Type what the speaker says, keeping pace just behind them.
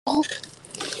We in this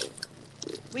bitch.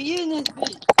 We in this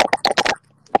bitch.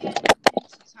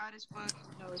 It's hot as fuck.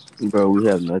 You know, it's just Bro, we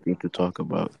have nothing to talk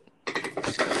about.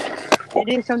 it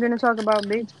is something to talk about,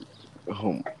 bitch.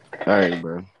 Oh, alright,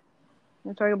 bro.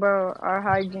 We talk about our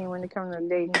hygiene when it comes to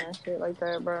dating and shit like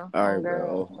that, bro. Oh Alright,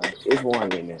 bro. god. Like, It's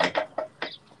one in there.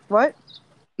 what?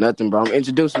 Nothing, bro. I'm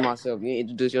introducing myself. You didn't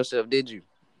introduce yourself, did you?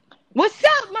 What's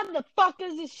up,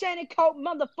 motherfuckers? It's Shannon Coat,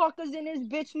 motherfuckers in this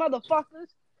bitch, motherfuckers.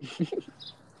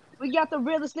 We got the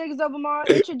realest niggas of them all.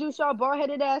 Introduce y'all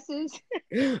bald-headed asses.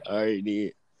 Alright,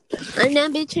 did. I'm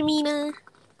that bitch, Amina.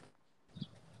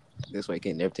 That's why I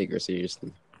can't never take her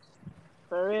seriously.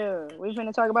 For real. We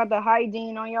finna talk about the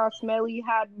hygiene on y'all smelly,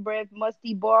 hot breath,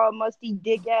 musty ball, musty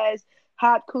dick ass,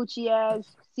 hot coochie ass,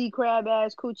 sea crab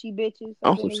ass coochie bitches I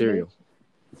up want in some this bitch. cereal.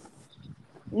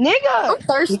 I'm Nigga!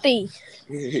 thirsty.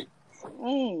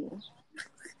 Mm.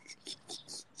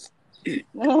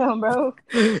 Damn, bro.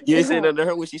 You ain't saying Damn. nothing to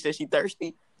her when she said she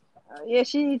thirsty? Yeah,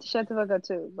 she needs to shut the fuck up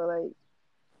too. But like,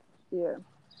 yeah.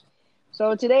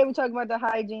 So today we talking about the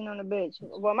hygiene on the bitch.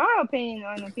 Well, my opinion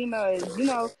on a female is,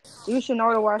 you should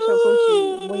know to wash your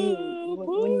coochie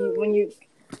when you.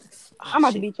 Oh, I'm about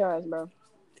to shit. beat your ass, bro.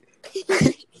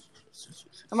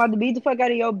 I'm about to beat the fuck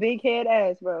out of your big head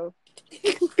ass, bro.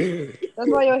 That's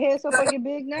why your head's so fucking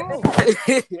big now.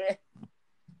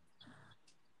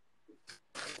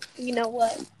 You know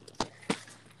what?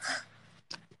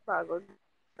 Fuck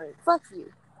Fuck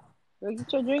you. Go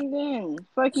get your drink then.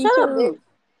 Fuck you Shut up, bitch. too.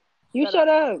 You Shut up. shut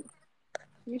up.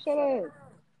 You shut up.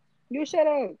 You shut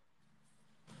up.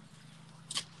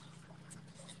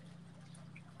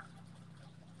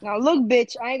 Now look,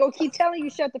 bitch. I ain't gonna keep telling you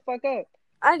shut the fuck up.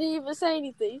 I didn't even say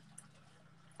anything.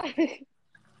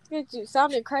 Bitch, you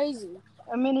sounded crazy.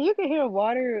 I mean, you can hear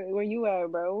water where you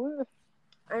at, bro.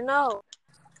 I know.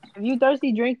 If you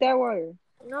thirsty, drink that water.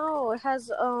 No, it has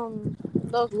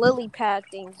those lily pad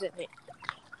things in it.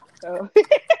 So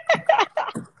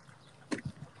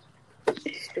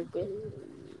Stupid.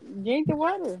 drink the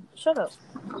water. Shut up.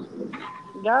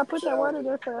 God put that water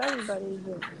there for everybody to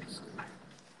drink.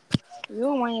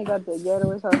 You and Wayne got the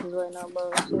ghettoest houses right now,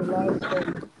 bro. Shit loud as fuck.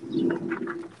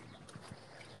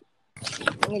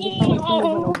 Niggas so much things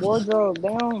in a wardrobe.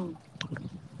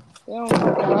 They don't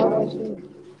fucking allow that shit.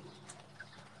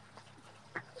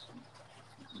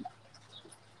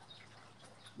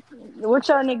 What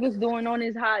y'all niggas doing on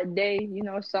this hot day?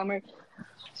 Summer.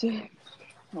 A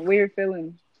weird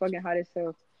feeling. Fucking hot as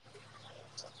hell.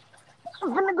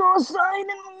 I'm finna go outside in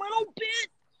a little bit.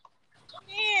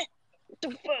 Yeah. What the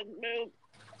fuck, bro?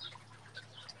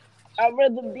 I'd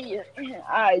rather be an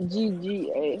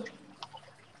IGGA.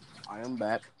 I am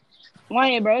back.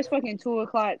 Wayne, bro, it's fucking 2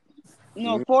 o'clock.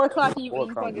 No, Mm, 4 o'clock. You 4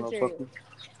 eating o'clock, fucking cereal. motherfucker.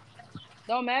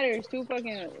 Don't matter. It's too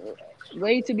fucking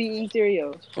late to be eating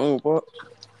cereal. Oh, what?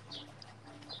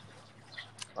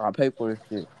 I pay for this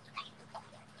shit.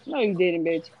 No, you didn't,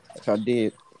 bitch. Yes, I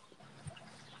did.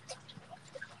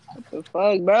 What the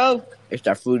fuck, bro? It's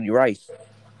that fruity rice.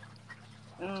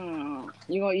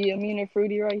 You gonna eat a mean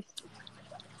fruity rice?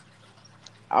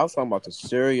 I was talking about the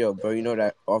cereal, bro. You know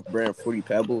that off-brand Fruity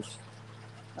Pebbles?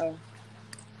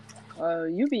 Oh,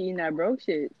 you be eating that broke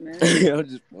shit, man. I'm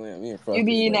just playing. Me and You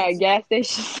be Frosty, eating bro. that gas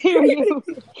station cereal.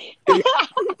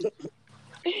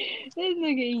 This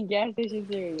nigga eating gas station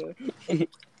cereal.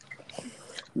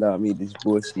 Nah, me this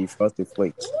bullshit Frosted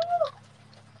Flakes.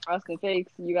 Frosted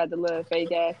Flakes, you got the little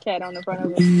fake ass cat on the front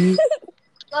of it.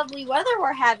 Lovely weather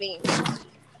we're having.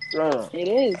 It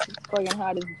is. It's fucking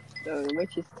hot as the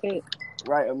witch's tit.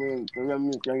 Right, I mean, turn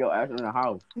your ass in the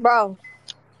house. Bro,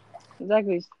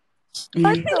 Exactly.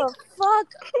 shut the fuck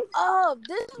up.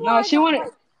 This is No, why I she don't wanted.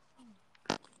 like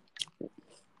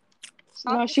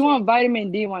No, talking she shit. want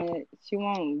vitamin D one yet. She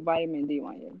want vitamin D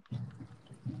one yet.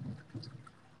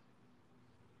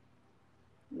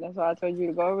 That's why I told you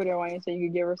to go over there one so you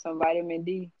could give her some vitamin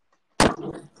D.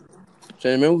 So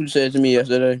remember what you said to me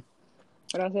yesterday?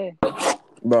 What I say?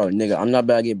 Bro, nigga, I'm not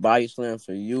about to get body slammed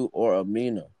for you or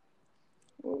Amina.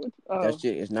 That Oh,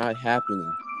 shit is not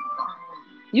happening.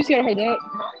 you scared of her dad?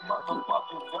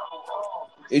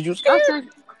 Is you I scared?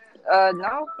 said,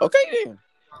 no. Okay then.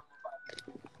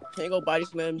 Can't go body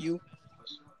slam you.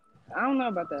 I don't know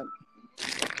about that.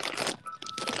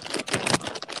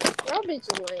 Y'all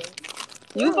bitches lame.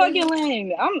 You fucking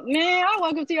lame. I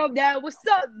walk up to your dad. What's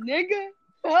up, nigga?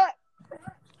 What?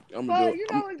 I'm gonna do Fuck, it. you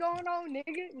know what's going on,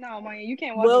 nigga? No, man, you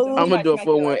can't walk up to him. Well, He I'm gonna might do it smack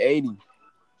for your ass.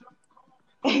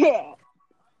 180.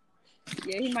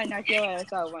 Yeah, he might knock your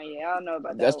ass out, man. Yeah, I don't know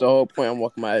about that That's the one. whole point. I'm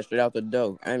walking my ass straight out the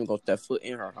door. I ain't even gonna step foot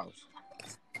in her house.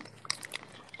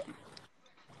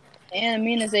 And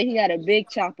Amina said he got a big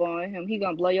chop on him. He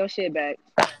gonna blow your shit back.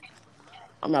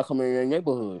 I'm not coming in your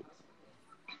neighborhood.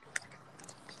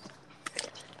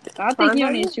 I think he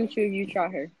only shoot you if you try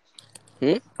her.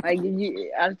 Hmm? Like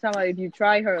I'm talking about if you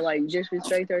try her, like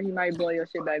disrespect her, he might blow your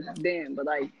shit back then. But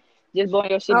like just blowing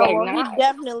your shit back, well, nah. he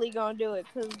definitely gonna do it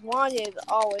because Wanya is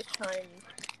always trying.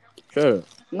 Sure.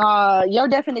 Nah, your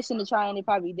definition of trying is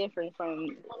probably different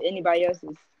from anybody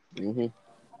else's. Mhm.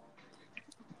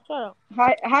 Shut up.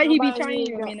 How he be Nobody trying needs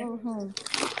you, your Amina?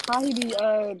 How he be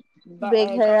big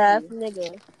hair ass trying you? nigga.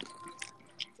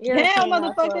 Damn, Irritating ass little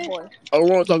motherfucker. boy. I don't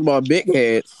want to talk about big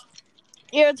heads.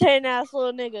 Irritating ass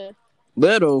little nigga.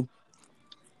 Little.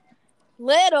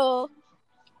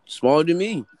 Smaller than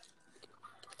me.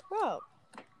 Bro.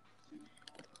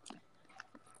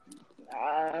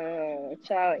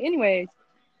 Child. Anyways,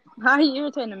 how he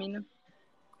irritating Amina?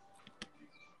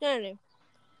 Danny,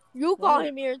 you call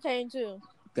him irritating too.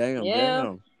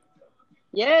 Damn.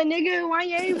 Yeah, nigga,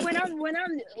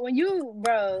 when you,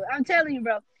 bro, I'm telling you,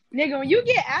 bro, nigga, when you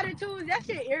get attitudes, that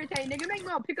shit irritating, nigga. Make me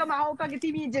want to pick up my whole fucking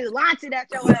TV and just launch it at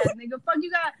your ass, nigga.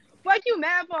 Fuck you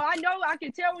mad for? I know, I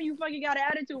can tell when you fucking got an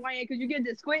attitude, Wayne, because you get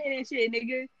to squinting and shit,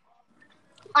 nigga.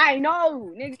 I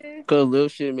know, nigga. Cause little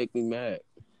shit make me mad.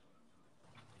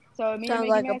 So me Sounds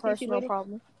like a personal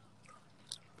problem.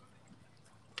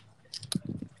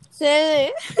 Say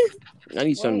it. I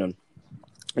need something done.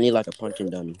 I need like a punching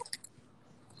dummy.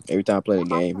 Every time I play the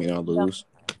game and I lose.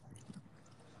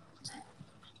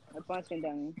 A punching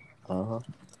dummy.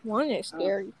 One is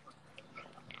scary.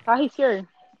 How he scary?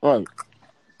 Right.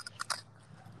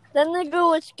 That nigga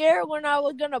was scared when I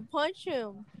was gonna punch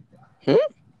him.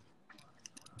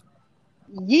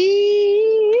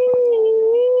 Yee.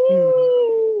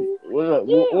 When?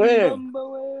 Okay.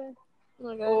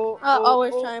 I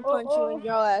always try and punch you and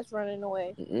your ass running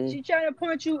away. She trying to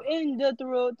punch you in the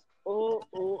throat. No,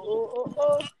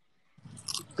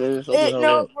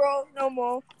 bro, no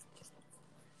more.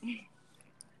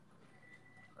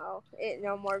 Oh,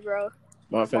 no more, bro.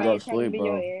 My friend go to sleep,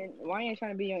 bro. Why ain't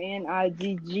trying to be your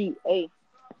NIGGA?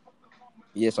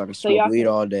 Yes, I can smoke weed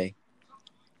all day.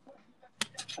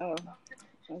 Oh,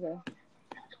 okay.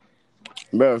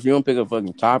 Bro, if you don't pick a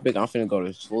fucking topic, I'm finna go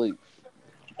to sleep.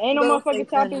 Ain't no motherfucking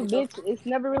topic, bitch. It's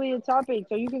never really a topic,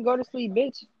 so you can go to sleep,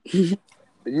 bitch.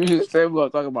 You just said we're gonna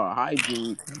talk about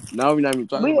hygiene. Now we're not even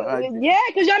talking about hygiene. Yeah,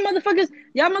 cause y'all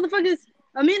motherfuckers.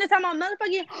 Amina talking about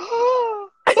motherfucking.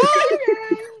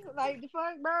 Like the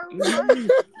fuck, bro.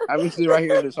 I've been sitting right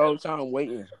here this whole time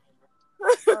waiting.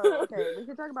 Oh, okay, we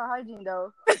can talk about hygiene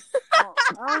though.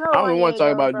 I don't want to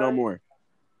talk about it no more.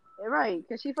 Right,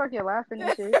 cause she fucking laughing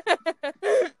and shit.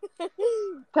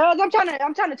 Cause I'm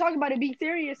trying to talk about it, be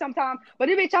serious sometimes, but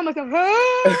this bitch talking about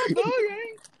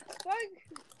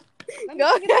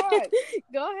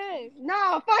Go ahead.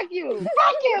 No, fuck you.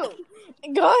 Fuck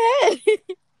you. Go ahead.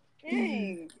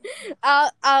 Dang.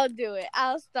 I'll do it.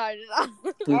 I'll start it off.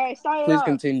 All right, start it Please off.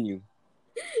 continue.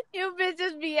 You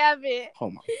bitches be having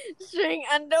string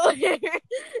underwear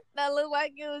that look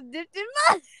like it was dipped in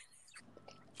mud.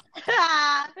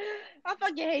 I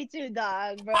fucking hate you,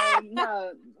 dog, bro.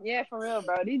 No, yeah, for real,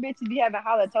 bro. These bitches be having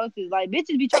halitosis. Like,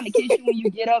 bitches be trying to kiss you when you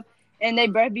get up, and they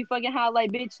breath be fucking hot.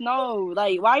 Like, bitch, no.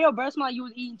 Like, why your breath smell like you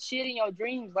was eating shit in your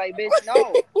dreams? Like, bitch,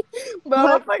 no. Bro,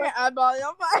 I'm fucking eyeball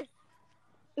your face.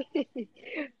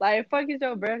 Like, fuck is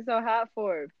your breath so hot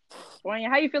for? Wayne,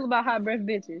 how you feel about hot breath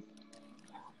bitches?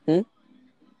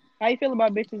 How you feel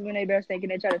about bitches when they breath stink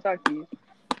and they try to talk to you?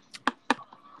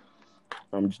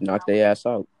 I'm just knock their ass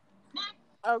out.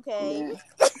 Okay.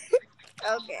 Yeah.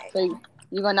 Okay. So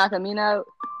you gonna knock Amina out?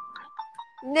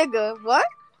 Nigga, what?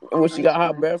 What she got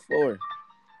hot breath for?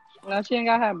 No, she ain't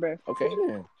got hot breath. Okay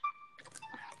then.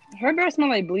 Her breath smell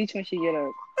like bleach when she get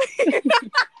up.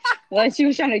 Like she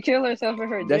was trying to kill herself in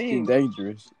her dreams. That's too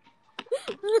dangerous.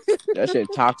 That shit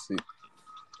toxic.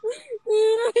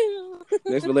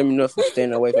 Next, let me know if I'm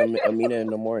staying away from Amina in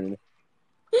the morning.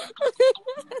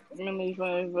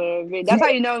 That's how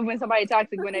you know when somebody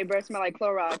toxic, when they breath smell like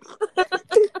Clorox.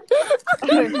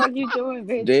 Fuck you doing,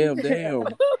 bitch? Damn.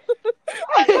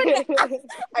 I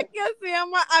can't see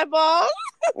on my eyeballs.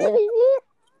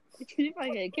 She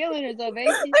fucking killing herself,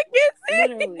 ain't she? I can't see.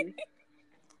 Literally.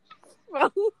 Bro,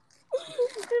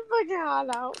 it's fucking hot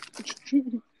out.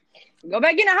 Go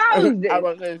back in the house. I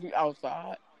was gonna say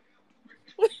outside.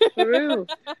 For real.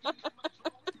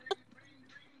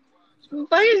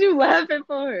 What is you laughing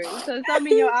for? So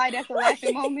something in your eye that's a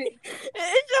laughing moment?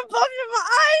 It's just popping in my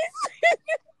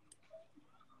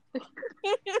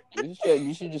eyes.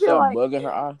 You should just have a bug in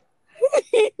her eye.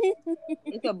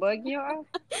 It's a bug in your eye?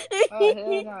 Oh,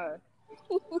 hell no.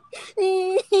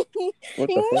 What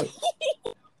the fuck?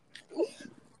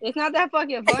 It's not that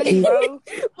fucking funny, bro.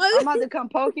 My- I'm about to come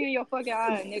poke you in your fucking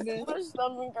eye, nigga. my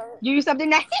stomach hurt. Give you something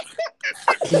that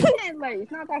like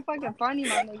it's not that fucking funny,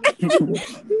 my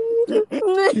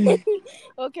nigga.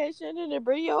 Okay, Shannon, then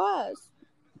bring your ass.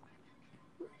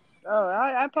 Oh,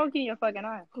 I poke you in your fucking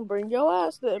eye. Bring your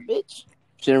ass there, bitch.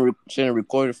 Shouldn't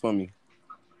record it for me.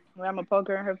 I'm gonna poke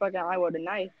her in her fucking eye with a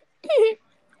knife.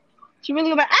 She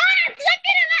really gonna be look it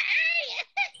in my eye.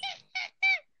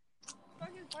 What's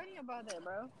fucking funny about that,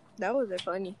 bro? That wasn't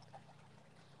funny.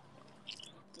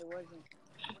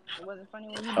 It wasn't funny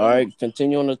when you did. All right,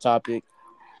 continue on the topic.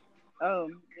 Oh,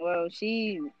 well,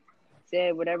 she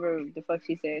said whatever the fuck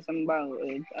she said, something about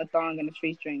a thong and a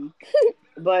street string.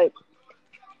 But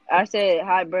I said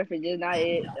hot breath is just not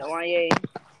it. Wanye,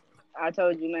 I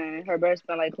told you, man, her breath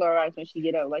smell like Clorox when she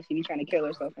get up, like she be trying to kill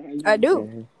herself in her dream. I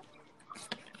do.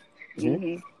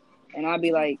 Mm-hmm. And I'll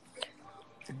be like,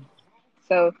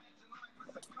 so.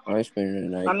 I ain't spending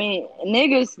the night. I mean,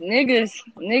 niggas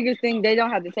think they don't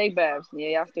have to take baths.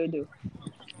 Yeah, y'all still do.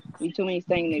 You too many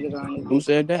stank niggas on this. Who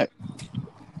said that?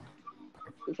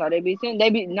 That's how they be saying.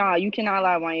 Nah, you cannot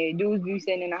lie, Wanye. Dudes be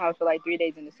sitting in the house for like 3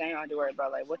 days in the same underwear, bro.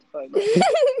 Like, what the fuck, bro?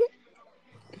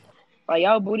 Like,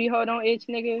 y'all booty hole don't itch,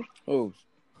 nigga? Who?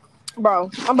 Bro,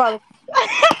 I'm about to...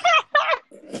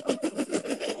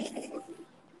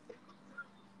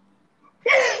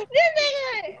 This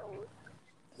nigga!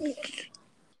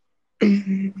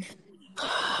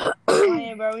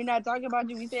 Wanye, bro, we not talking about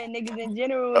you. We saying niggas in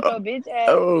general with your bitch ass.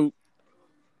 Oh.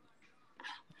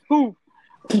 Who?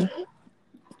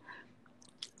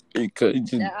 You could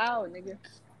just... That out, nigga.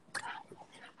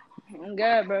 I'm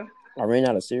good, bro. I ran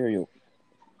out of cereal.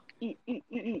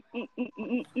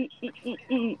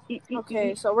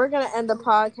 Okay, so we're gonna end the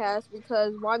podcast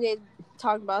because Wanye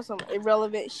talked about some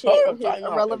irrelevant shit Oh, with his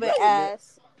no, irrelevant irrelevant.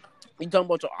 ass. You talking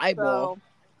about your eyeball?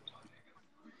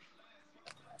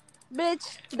 So,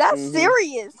 bitch, that's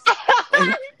serious.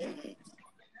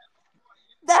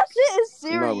 That shit is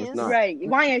serious. No, it's not. Right.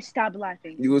 Wanye, stop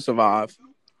laughing. You will survive.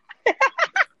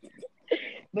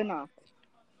 But no.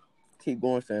 Keep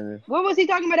going, Shannon. What was he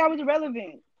talking about that was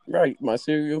irrelevant? Right, my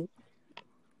cereal.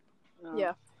 No.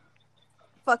 Yeah.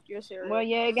 Fuck your cereal. Well,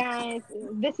 yeah, guys,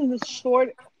 this is a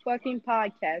short fucking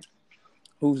podcast.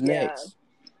 Who's Yeah. next?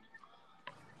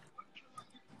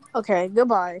 Okay,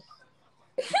 goodbye.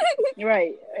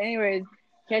 Right. Anyways,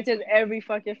 catch us every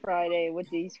fucking Friday with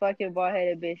these fucking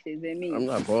bald-headed bitches and me. I'm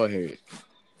not bald headed.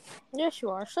 Yes, you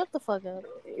are. Shut the fuck up.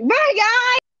 Bye,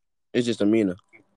 guys! It's just Amina.